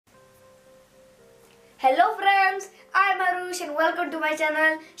Hello friends, I'm Arush and welcome to my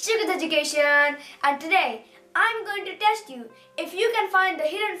channel Shiv Education, and today I'm going to test you if you can find the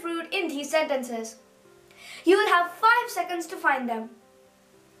hidden fruit in these sentences. You will have 5 seconds to find them.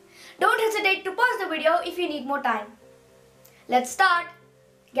 Don't hesitate to pause the video if you need more time. Let's start.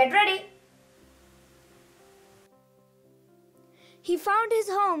 Get ready. He found his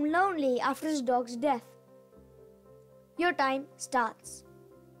home lonely after his dog's death. Your time starts.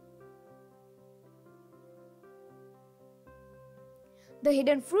 The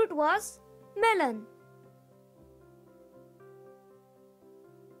hidden fruit was melon.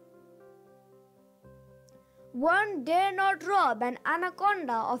 One dare not rob an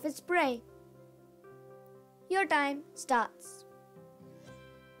anaconda of its prey. Your time starts.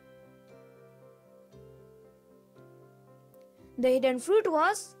 The hidden fruit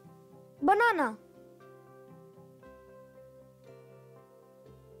was banana.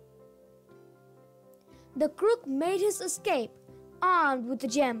 The crook made his escape armed with a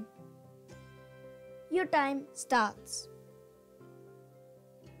gem. Your time starts.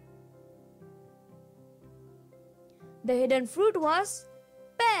 The hidden fruit was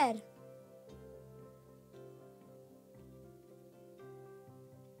pear.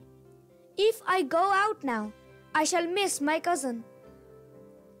 If I go out now, I shall miss my cousin.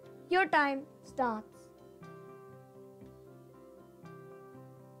 Your time starts.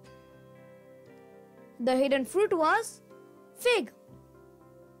 The hidden fruit was fig.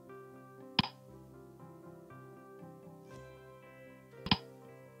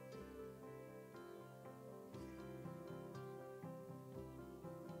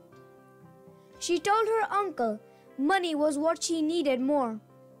 She told her uncle money was what she needed more.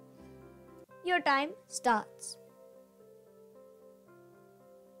 Your time starts.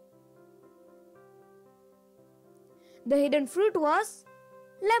 The hidden fruit was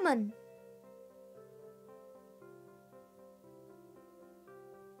lemon.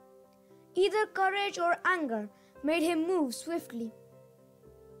 Either courage or anger made him move swiftly.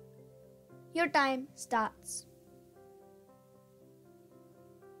 Your time starts.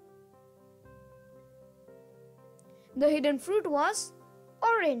 The hidden fruit was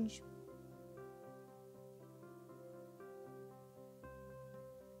orange.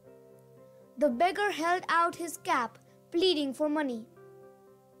 The beggar held out his cap, pleading for money.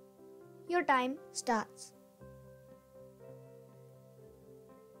 Your time starts.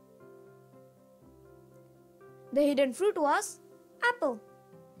 The hidden fruit was apple.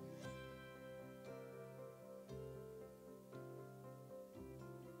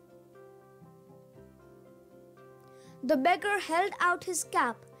 The beggar held out his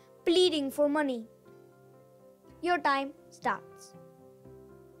cap, pleading for money. Your time starts.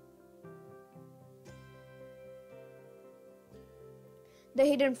 The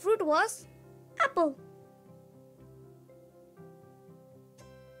hidden fruit was apple.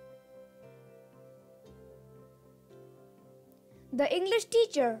 The English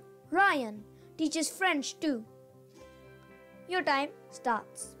teacher, Ryan, teaches French too. Your time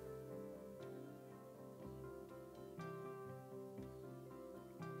starts.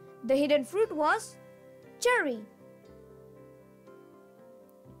 The hidden fruit was cherry.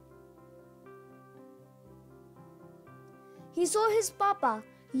 He saw his papa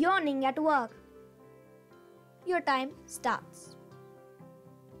yawning at work. Your time starts.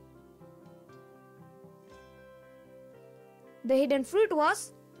 The hidden fruit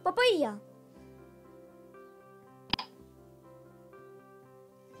was papaya.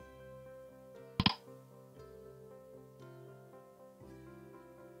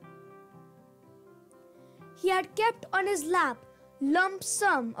 He had kept on his lap lump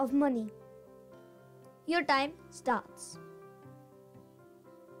sum of money. Your time starts.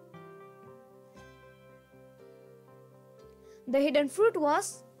 The hidden fruit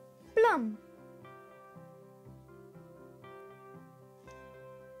was plum.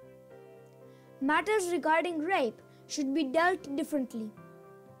 Matters regarding rape should be dealt differently.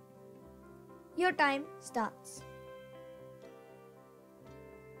 Your time starts.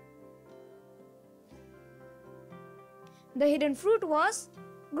 The hidden fruit was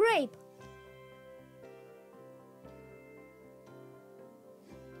grape.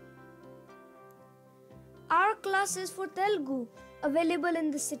 Are classes for Telugu available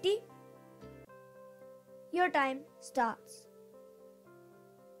in the city? Your time starts.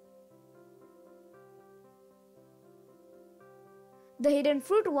 The hidden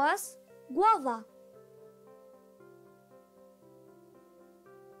fruit was guava.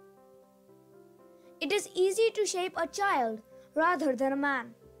 It is easy to shape a child rather than a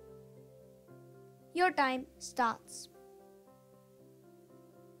man. Your time starts.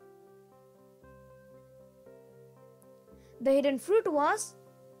 The hidden fruit was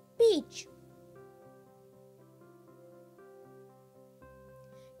peach.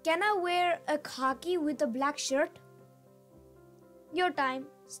 Can I wear a khaki with a black shirt? Your time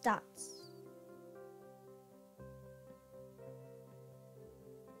starts.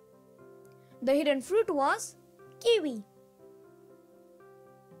 The hidden fruit was kiwi.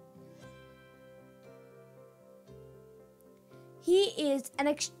 He is an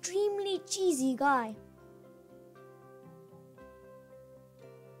extremely cheesy guy.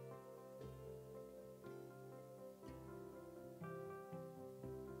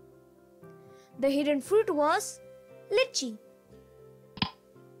 The hidden fruit was lychee.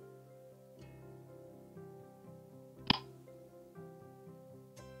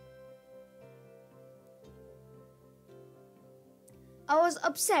 I was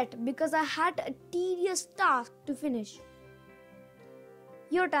upset because I had a tedious task to finish.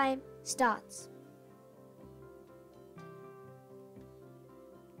 Your time starts.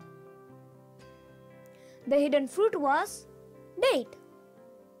 The hidden fruit was date.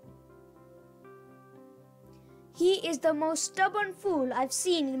 He is the most stubborn fool I've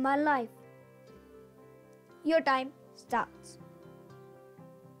seen in my life. Your time starts.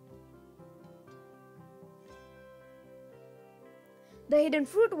 The hidden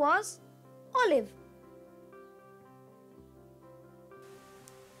fruit was olive.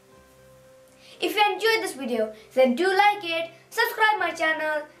 If you enjoyed this video, then do like it, subscribe my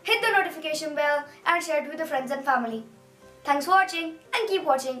channel, hit the notification bell and share it with your friends and family. Thanks for watching and keep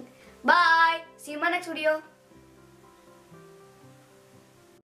watching. Bye. See you in my next video.